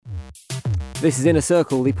This is Inner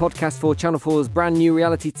Circle, the podcast for Channel 4's brand new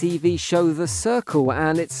reality TV show, The Circle,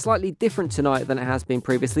 and it's slightly different tonight than it has been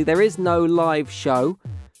previously. There is no live show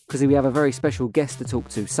because we have a very special guest to talk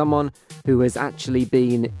to, someone who has actually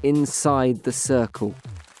been inside The Circle.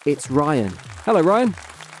 It's Ryan. Hello, Ryan.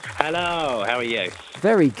 Hello, how are you?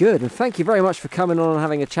 Very good, and thank you very much for coming on and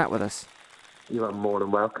having a chat with us. You are more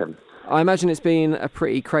than welcome. I imagine it's been a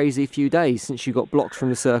pretty crazy few days since you got blocked from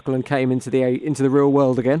The Circle and came into the real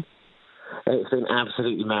world again. It's been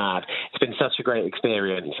absolutely mad. It's been such a great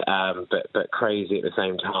experience, but crazy at the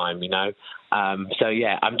same time, you know. So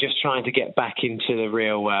yeah, I'm just trying to get back into the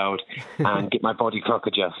real world and get my body clock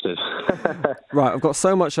adjusted. Right, I've got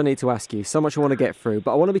so much I need to ask you, so much I want to get through,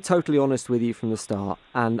 but I want to be totally honest with you from the start,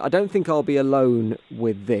 and I don't think I'll be alone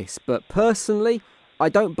with this, but personally, I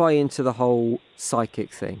don't buy into the whole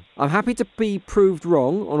psychic thing. I'm happy to be proved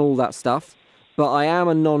wrong on all that stuff, but I am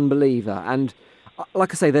a non-believer, and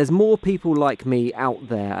like I say, there's more people like me out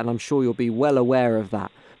there, and I'm sure you'll be well aware of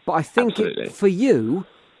that. But I think for you,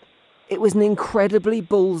 it was an incredibly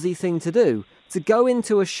ballsy thing to do. To go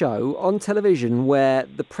into a show on television where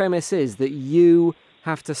the premise is that you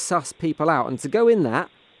have to suss people out, and to go in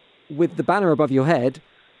that with the banner above your head,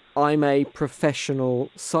 I'm a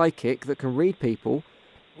professional psychic that can read people,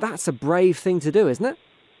 that's a brave thing to do, isn't it?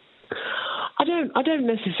 I don't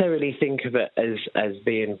necessarily think of it as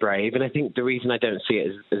being brave, and I think the reason I don't see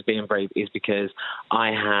it as being brave is because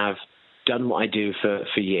I have done what I do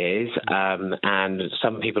for years, and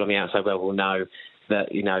some people on the outside world will know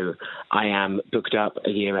that, you know, I am booked up a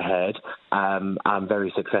year ahead. I'm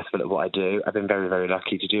very successful at what I do. I've been very, very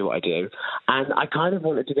lucky to do what I do. And I kind of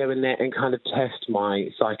wanted to go in there and kind of test my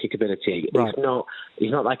psychic ability. Right. It's not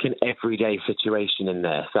like an everyday situation in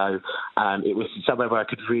there. So it was somewhere where I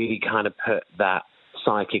could really kind of put that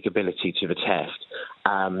psychic ability to the test.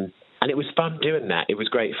 And it was fun doing that. It was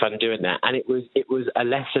great fun doing that. And it was a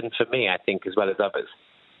lesson for me, I think, as well as others.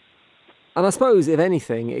 And I suppose, if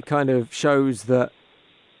anything, it kind of shows that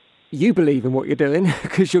you believe in what you're doing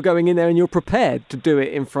because you're going in there and you're prepared to do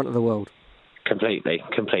it in front of the world. Completely.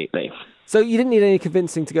 So you didn't need any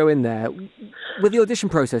convincing to go in there. With the audition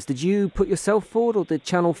process, did you put yourself forward or did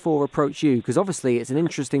Channel 4 approach you? Because obviously it's an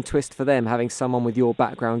interesting twist for them having someone with your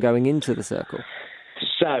background going into The Circle.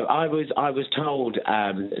 So I was told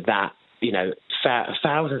that, you know,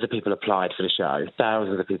 thousands of people applied for the show.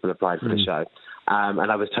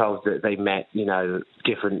 And I was told that they met, you know,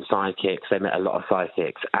 different psychics. They met a lot of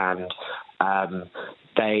psychics. And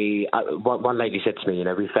one lady said to me, you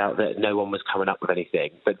know, we felt that no one was coming up with anything.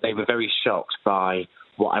 But they were very shocked by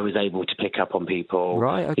what I was able to pick up on people.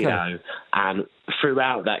 Right, okay. You know, and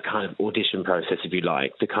throughout that kind of audition process, if you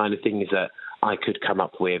like, the kind of things that I could come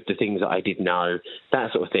up with, the things that I didn't know,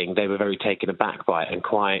 that sort of thing. They were very taken aback by it and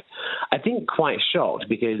quite shocked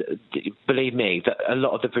because, believe me, that a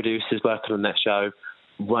lot of the producers working on that show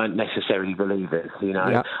weren't necessarily believers, you know.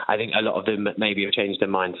 Yeah. I think a lot of them maybe have changed their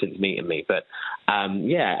mind since meeting me. But,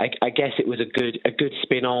 I guess it was a good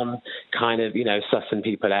spin on kind of, you know, sussing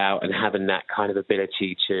people out and having that kind of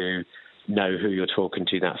ability to know who you're talking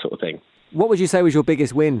to, that sort of thing. What would you say was your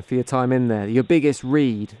biggest win for your time in there? Your biggest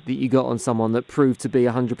read that you got on someone that proved to be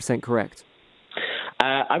 100% correct?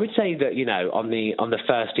 I would say that, you know, on the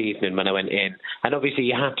first evening when I went in, and obviously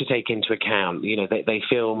you have to take into account, you know, they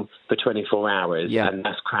film for 24 hours, yeah, and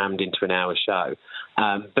that's crammed into an hour show.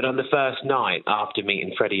 But on the first night after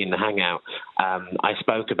meeting Freddie in the Hangout, I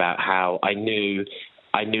spoke about how I knew,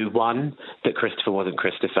 one, that Christopher wasn't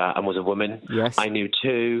Christopher and was a woman. Yes. I knew,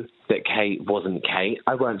 two, that Kate wasn't Kate.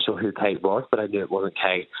 I weren't sure who Kate was, but I knew it wasn't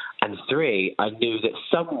Kate. And three, I knew that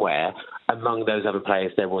somewhere among those other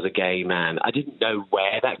players there was a gay man. I didn't know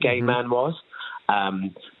where that gay man was,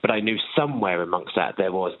 but I knew somewhere amongst that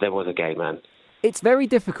there was a gay man. It's very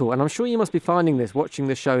difficult, and I'm sure you must be finding this watching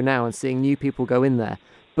the show now and seeing new people go in there,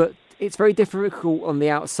 but it's very difficult on the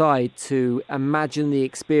outside to imagine the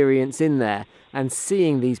experience in there and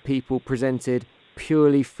seeing these people presented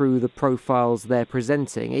purely through the profiles they're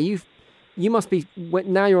presenting. You must be,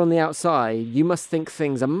 now you're on the outside, you must think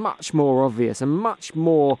things are much more obvious and much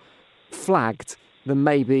more flagged than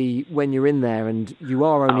maybe when you're in there and you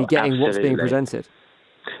are only getting absolutely. What's being presented.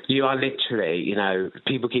 You are literally, you know,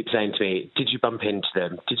 people keep saying to me, did you bump into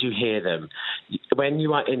them? Did you hear them? When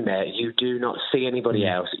you are in there, you do not see anybody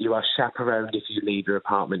else. You are chaperoned if you leave your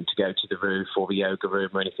apartment to go to the roof or the yoga room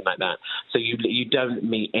or anything like that. So you don't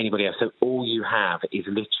meet anybody else. So all you have is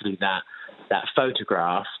literally that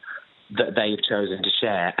photograph that they've chosen to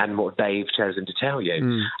share and what they've chosen to tell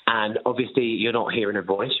you. And obviously you're not hearing a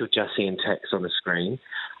voice, you're just seeing text on the screen.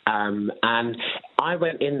 And I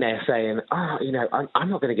went in there saying, I'm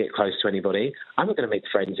not going to get close to anybody. I'm not going to make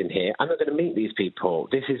friends in here. I'm not going to meet these people.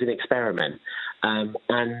 This is an experiment. And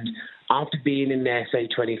after being in there, say,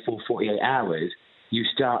 24, 48 hours, you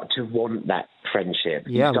start to want that friendship.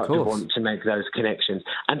 Yeah, you start of to course. want to make those connections.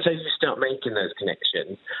 And so you start making those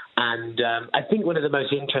connections. And I think one of the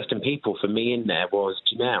most interesting people for me in there was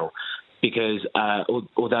Janelle. Because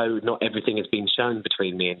although not everything has been shown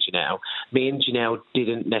between me and Janelle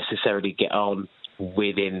didn't necessarily get on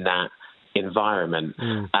within that environment.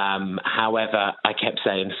 However, I kept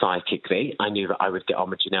saying psychically, I knew that I would get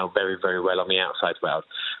on with Janelle very, very well on the outside world.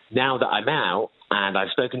 Now that I'm out and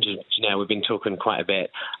I've spoken to Janelle, we've been talking quite a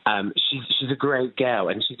bit. She's a great girl,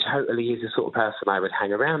 and she totally is the sort of person I would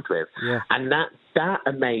hang around with. Yeah. And that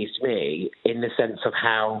amazed me in the sense of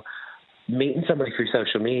how meeting somebody through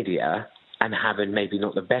social media and having maybe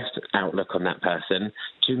not the best outlook on that person,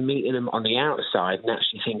 to meeting them on the outside and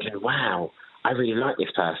actually thinking, wow, I really like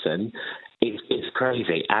this person. It's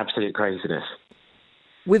crazy, absolute craziness.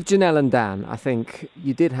 With Janelle and Dan, I think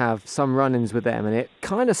you did have some run-ins with them, and it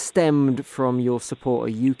kind of stemmed from your support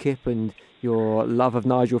of UKIP and your love of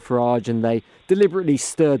Nigel Farage, and they deliberately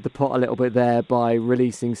stirred the pot a little bit there by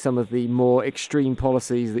releasing some of the more extreme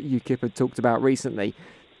policies that UKIP had talked about recently.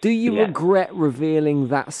 Do you regret revealing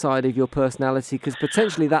that side of your personality? Because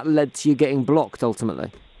potentially that led to you getting blocked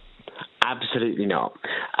ultimately. Absolutely not.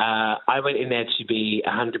 I went in there to be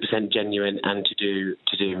 100% genuine and to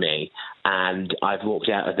do me, and I've walked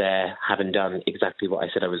out of there having done exactly what I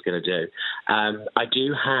said I was going to do. I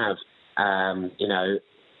do have,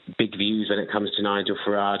 big views when it comes to Nigel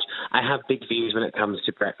Farage. I have big views when it comes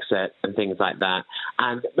to Brexit and things like that.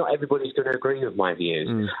 And not everybody's going to agree with my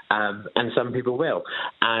views, and some people will.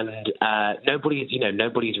 And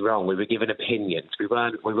nobody's wrong. We were given opinions. We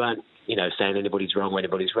weren't saying anybody's wrong or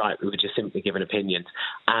anybody's right. We were just simply given opinions.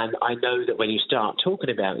 And I know that when you start talking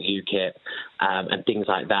about UKIP and things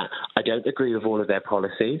like that, I don't agree with all of their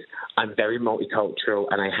policies. I'm very multicultural,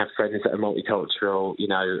 and I have friends that are multicultural,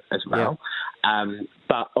 as well. Yeah.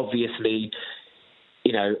 But obviously,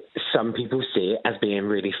 some people see it as being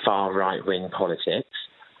really far right-wing politics,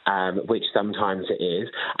 which sometimes it is.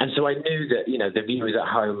 And so I knew that, the viewers at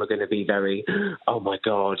home are going to be very, oh my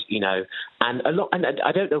God, and a lot, and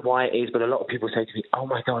I don't know why it is, but a lot of people say to me, oh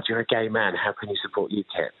my God, you're a gay man. How can you support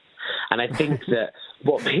UKIP? And I think that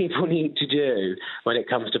what people need to do when it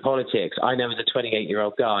comes to politics, I know as a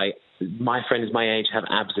 28-year-old guy, my friends my age have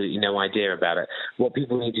absolutely no idea about it. What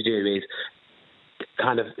people need to do is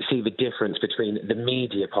kind of see the difference between the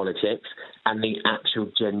media politics and the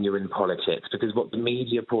actual genuine politics, because what the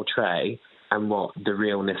media portray and what the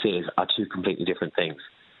realness is are two completely different things.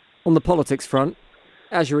 On the politics front,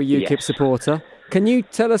 as you're a UKIP supporter, can you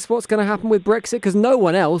tell us what's going to happen with Brexit? Because no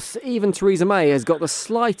one else, even Theresa May, has got the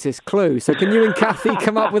slightest clue. So can you and Kathy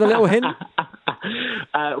come up with a little hint?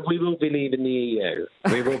 We will be leaving the EU.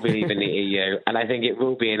 We will be leaving the EU, and I think it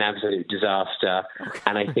will be an absolute disaster.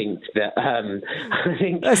 And I think that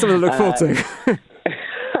that's something to look forward to.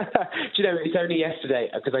 Do you know, it's only yesterday,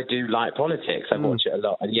 because I do like politics. I watch it a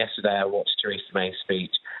lot, and yesterday I watched Theresa May's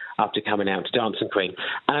speech after coming out to Dancing Queen.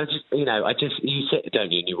 And you sit,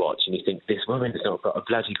 don't you, and you watch, and you think, this woman has not got a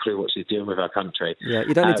bloody clue what she's doing with her country. Yeah,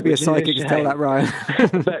 you don't need to be a psychic to tell that, Ryan.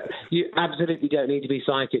 But you absolutely don't need to be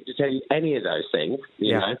psychic to tell you any of those things,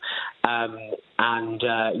 you know. I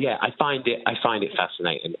find it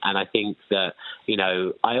fascinating. And I think that,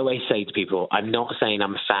 I always say to people, I'm not saying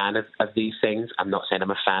I'm a fan of these things. I'm not saying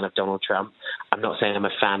I'm a fan of Donald Trump. I'm not saying I'm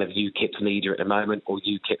a fan of UKIP's leader at the moment or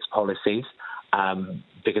UKIP's policies.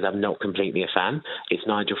 Because I'm not completely a fan. It's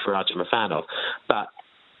Nigel Farage I'm a fan of. But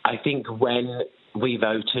I think when we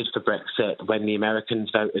voted for Brexit, when the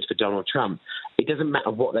Americans voted for Donald Trump, it doesn't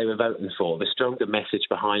matter what they were voting for. The stronger message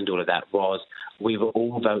behind all of that was we were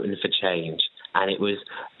all voting for change. And it was,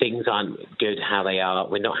 things aren't good how they are.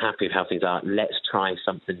 We're not happy with how things are. Let's try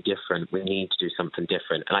something different. We need to do something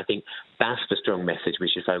different. And I think that's the strong message we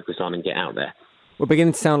should focus on and get out there. We're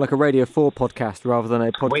beginning to sound like a Radio 4 podcast rather than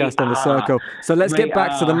a podcast on the circle. So let's get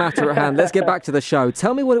back to the matter at hand. Let's get back to the show.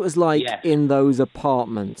 Tell me what it was like in those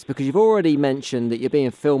apartments, because you've already mentioned that you're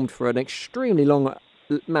being filmed for an extremely long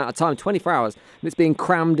amount of time, 24 hours, and it's being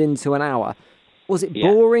crammed into an hour. Was it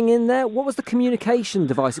boring in there? What was the communication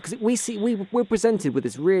device? Because we're presented with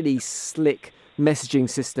this really slick messaging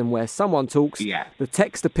system where someone talks, the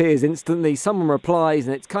text appears instantly, someone replies,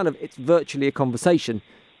 and it's virtually a conversation.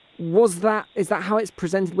 Is that how it's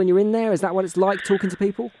presented when you're in there? Is that what it's like talking to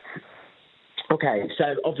people? Okay, so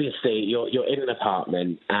obviously you're in an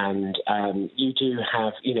apartment, and you do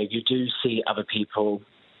have, you do see other people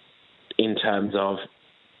in terms of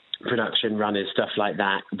production runners, stuff like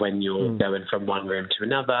that, when you're going from one room to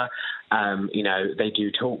another. They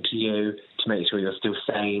do talk to you to make sure you're still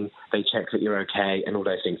sane. They check that you're okay and all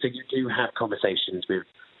those things. So you do have conversations with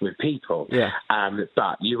people. Yeah.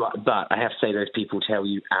 But I have to say, those people tell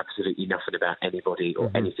you absolutely nothing about anybody or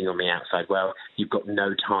anything on the outside world. You've got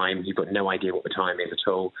no time. You've got no idea what the time is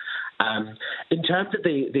at all. In terms of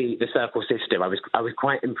the circle system, I was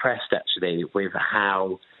quite impressed actually with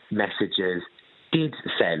how messages did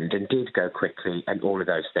send and did go quickly and all of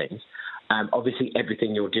those things. Obviously,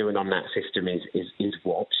 everything you're doing on that system is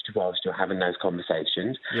watched whilst you're having those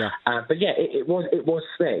conversations. Yeah. But yeah, it was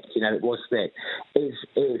thick. It was thick.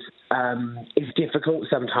 It's difficult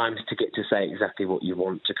sometimes to get to say exactly what you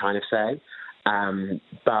want to kind of say.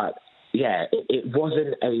 But yeah, it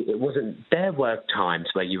wasn't. There were times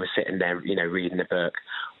where you were sitting there, reading a book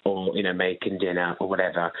or, making dinner or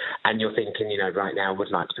whatever, and you're thinking, right now I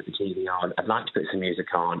would like to put the TV on, I'd like to put some music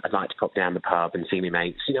on, I'd like to pop down the pub and see my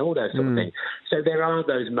mates, all those sort of things. So there are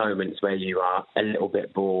those moments where you are a little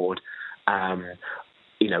bit bored,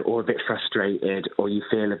 or a bit frustrated, or you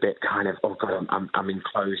feel a bit kind of, oh God, I'm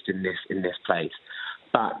enclosed in this place.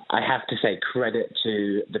 But I have to say, credit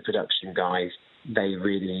to the production guys. They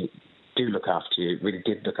really do look after you, really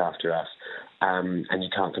did look after us, and you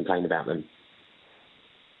can't complain about them.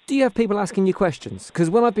 Do you have people asking you questions? Because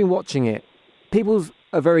when I've been watching it, people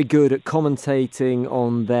are very good at commentating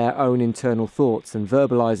on their own internal thoughts and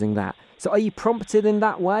verbalising that. So are you prompted in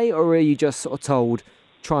that way, or are you just sort of told,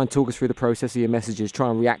 try and talk us through the process of your messages, try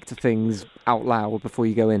and react to things out loud before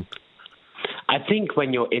you go in? I think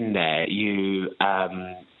when you're in there, you are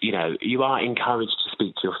encouraged to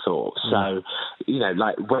speak your thoughts. So,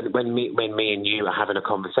 like when me and you are having a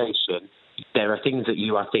conversation, there are things that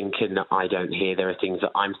you are thinking that I don't hear. There are things that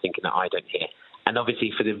I'm thinking that I don't hear. And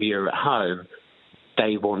obviously for the viewer at home,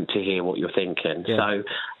 they want to hear what you're thinking. Yeah.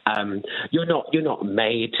 So you're not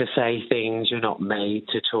made to say things. You're not made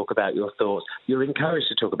to talk about your thoughts. You're encouraged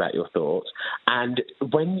to talk about your thoughts. And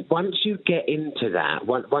once you get into that,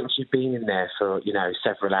 once you've been in there for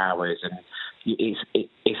several hours, and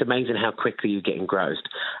it's amazing how quickly you get engrossed.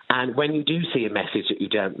 And when you do see a message that you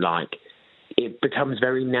don't like, it becomes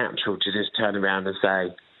very natural to just turn around and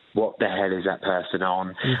say, what the hell is that person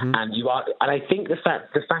on? Mm-hmm. And I think the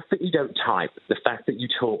fact that you don't type, the fact that you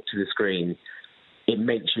talk to the screen, it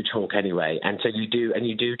makes you talk anyway. And so you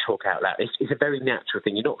do talk out loud. It's a very natural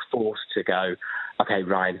thing. You're not forced to go, okay,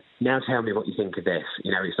 Ryan, now tell me what you think of this.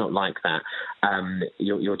 It's not like that.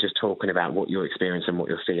 You're just talking about what you're experiencing, what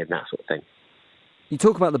you're seeing, that sort of thing. You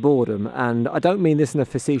talk about the boredom, and I don't mean this in a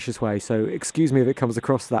facetious way, so excuse me if it comes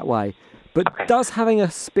across that way. But okay. Does having a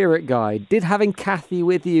spirit guide, did having Kathy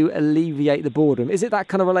with you alleviate the boredom? Is it that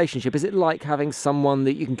kind of relationship? Is it like having someone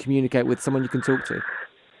that you can communicate with, someone you can talk to?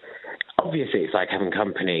 Obviously, it's like having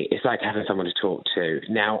company. It's like having someone to talk to.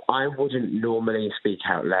 Now, I wouldn't normally speak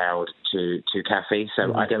out loud to Kathy,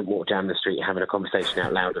 so I don't walk down the street having a conversation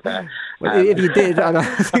out loud with her. Well, if you did, I'm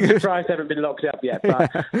surprised I haven't been locked up yet.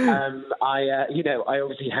 But I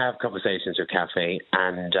obviously have conversations with Kathy,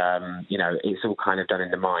 and it's all kind of done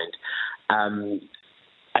in the mind.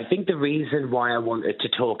 I think the reason why I wanted to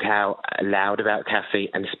talk out loud about Kathy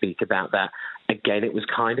and speak about that, again, it was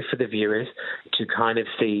kind of for the viewers to kind of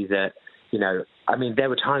see that, there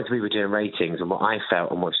were times we were doing ratings, and what I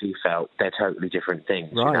felt and what she felt, they're totally different things,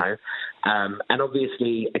 right. And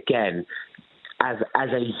obviously, again, as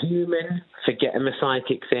a human, forgetting the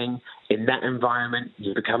psychic thing, in that environment,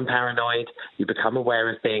 you become paranoid, you become aware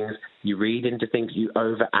of things, you read into things, you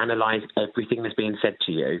overanalyze everything that's being said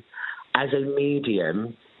to you. As a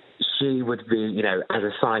medium, she would be, as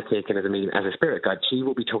a psychic and as a medium, as a spirit guide, she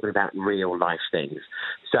will be talking about real life things.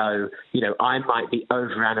 So, I might be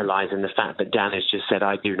overanalyzing the fact that Dan has just said,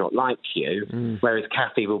 I do not like you, whereas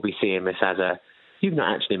Kathy will be seeing this as you've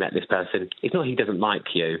not actually met this person. It's not he doesn't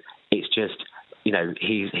like you. It's just,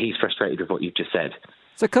 he's frustrated with what you've just said.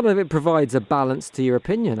 So kind of it provides a balance to your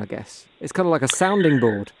opinion, I guess. It's kind of like a sounding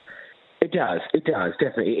board. It does,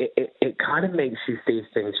 definitely. It kind of makes you see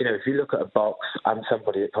things. If you look at a box, I'm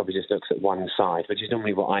somebody that probably just looks at one side, which is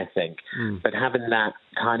normally what I think. But having that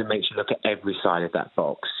kind of makes you look at every side of that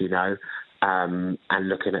box, and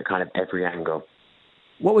looking at kind of every angle.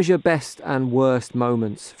 What was your best and worst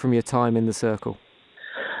moments from your time in the circle?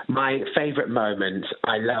 My favourite moments,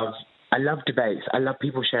 I love debates. I love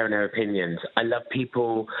people sharing their opinions. I love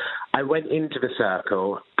people. I went into the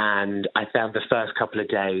circle and I found the first couple of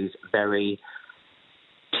days very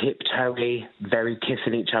tiptoey, very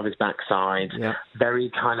kissing each other's backsides,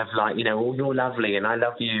 very kind of like, oh, you're lovely and I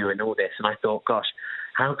love you and all this. And I thought, gosh,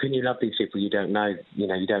 how can you love these people you don't know?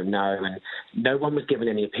 You don't know. And no one was giving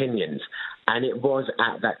any opinions. And it was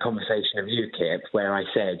at that conversation of UKIP where I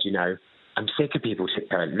said, I'm sick of people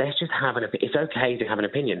going, let's just have an opinion. It's okay to have an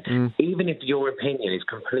opinion. Even if your opinion is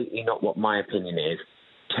completely not what my opinion is,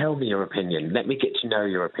 tell me your opinion. Let me get to know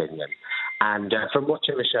your opinion. And from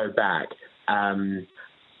watching the show back,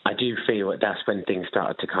 I do feel that's when things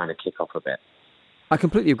started to kind of kick off a bit. I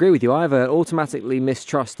completely agree with you. I have an automatically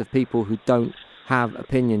mistrust of people who don't have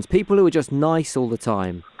opinions. People who are just nice all the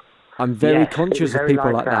time. I'm very conscious of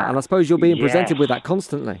people like that. And I suppose you're being presented with that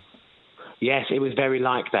constantly. Yes, it was very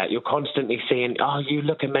like that. You're constantly seeing, you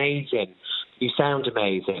look amazing. You sound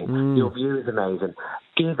amazing. Your view is amazing.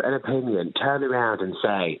 Give an opinion. Turn around and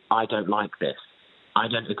say, I don't like this. I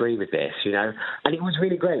don't agree with this, And it was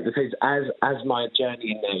really great because as my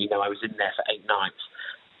journey in there, I was in there for 8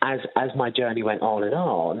 nights. As my journey went on and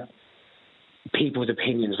on, people's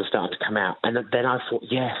opinions were starting to come out. And then I thought,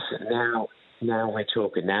 yes, now we're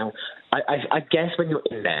talking. Now, I guess when you're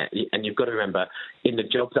in there, and you've got to remember, in the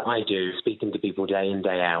job that I do, speaking to people day in,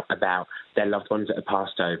 day out about their loved ones that have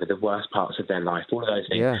passed over, the worst parts of their life, all of those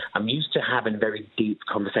things, I'm used to having very deep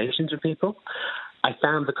conversations with people. I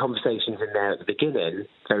found the conversations in there at the beginning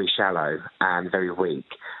very shallow and very weak,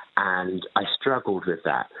 and I struggled with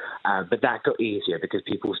that. But that got easier because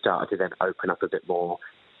people started to then open up a bit more,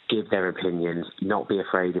 give their opinions, not be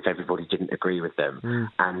afraid if everybody didn't agree with them.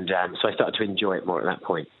 And so I started to enjoy it more at that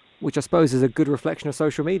point. Which I suppose is a good reflection of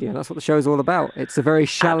social media, and that's what the show's all about. It's a very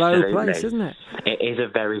shallow place, isn't it? It is a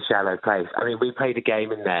very shallow place. I mean, we played a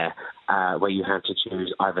game in there where you had to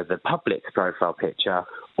choose either the public profile picture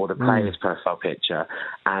or the player's profile picture.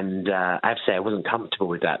 And I have to say I wasn't comfortable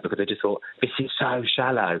with that because I just thought, this is so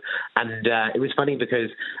shallow. And it was funny because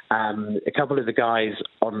a couple of the guys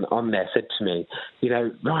on there said to me,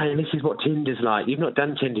 Ryan, this is what Tinder's like. You've not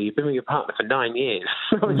done Tinder. You've been with your partner for 9 years.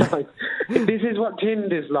 I was like, if this is what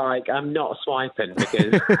Tinder's like, I'm not swiping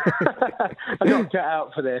because I'm not cut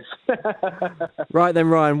out for this. Right then,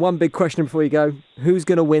 Ryan, one big question before you go. Who's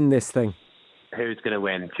going to win this thing? Who's going to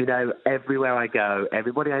win? Do you know, everywhere I go,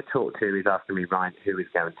 everybody I talk to is asking me, Ryan, who is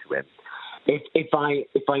going to win? If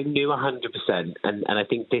I knew 100%, and I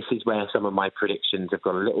think this is where some of my predictions have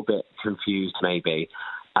got a little bit confused maybe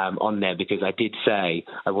on there, because I did say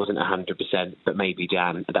I wasn't 100%, but maybe,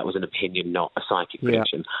 Dan, that was an opinion, not a psychic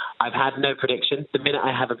prediction. I've had no prediction. The minute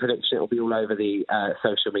I have a prediction, it'll be all over the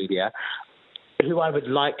social media. Who I would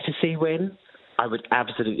like to see win, I would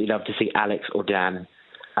absolutely love to see Alex or Dan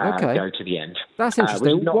go to the end. That's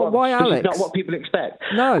interesting. Why Alex? Which is not what people expect.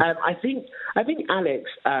 No. I think Alex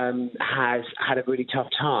has had a really tough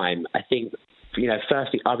time. I think,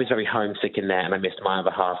 firstly, I was very homesick in there and I missed my other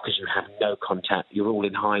half because you have no contact. You're all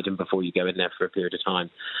in hiding before you go in there for a period of time.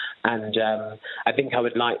 And I think I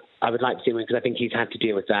would like to see him because I think he's had to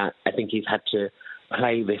deal with that. I think he's had to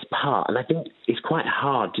play this part. And I think it's quite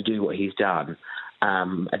hard to do what he's done.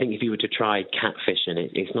 I think if you were to try catfishing,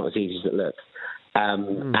 it's not as easy as it looks.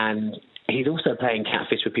 And he's also playing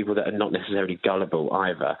catfish with people that are not necessarily gullible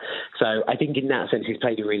either. So I think in that sense, he's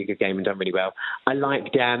played a really good game and done really well. I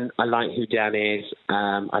like Dan. I like who Dan is.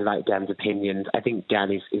 I like Dan's opinions. I think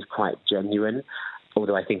Dan is quite genuine,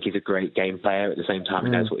 although I think he's a great game player at the same time.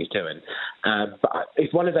 He knows what he's doing. But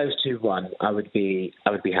if one of those two won, I would be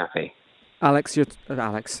happy.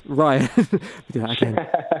 Ryan. Do that again.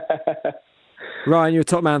 Ryan, you're a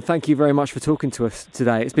top man. Thank you very much for talking to us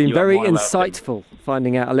today. It's been very insightful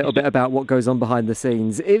finding out a little bit about what goes on behind the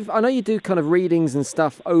scenes. I know you do kind of readings and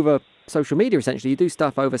stuff over social media, essentially. You do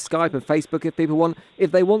stuff over Skype and Facebook if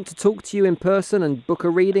they want to talk to you in person and book a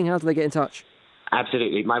reading, how do they get in touch?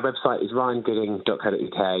 Absolutely. My website is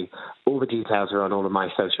ryangooding.co.uk. All the details are on all of my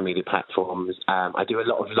social media platforms. I do a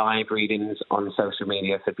lot of live readings on social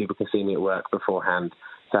media so people can see me at work beforehand.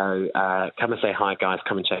 So come and say hi, guys.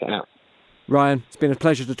 Come and check it out. Ryan, it's been a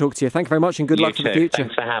pleasure to talk to you. Thank you very much and good luck for the future.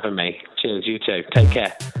 Thanks for having me. Cheers, you too. Take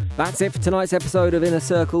care. That's it for tonight's episode of Inner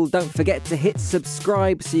Circle. Don't forget to hit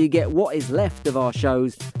subscribe so you get what is left of our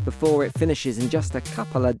shows before it finishes in just a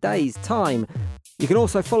couple of days' time. You can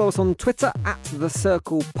also follow us on Twitter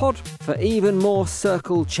 @TheCirclePod for even more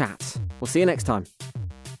Circle chat. We'll see you next time.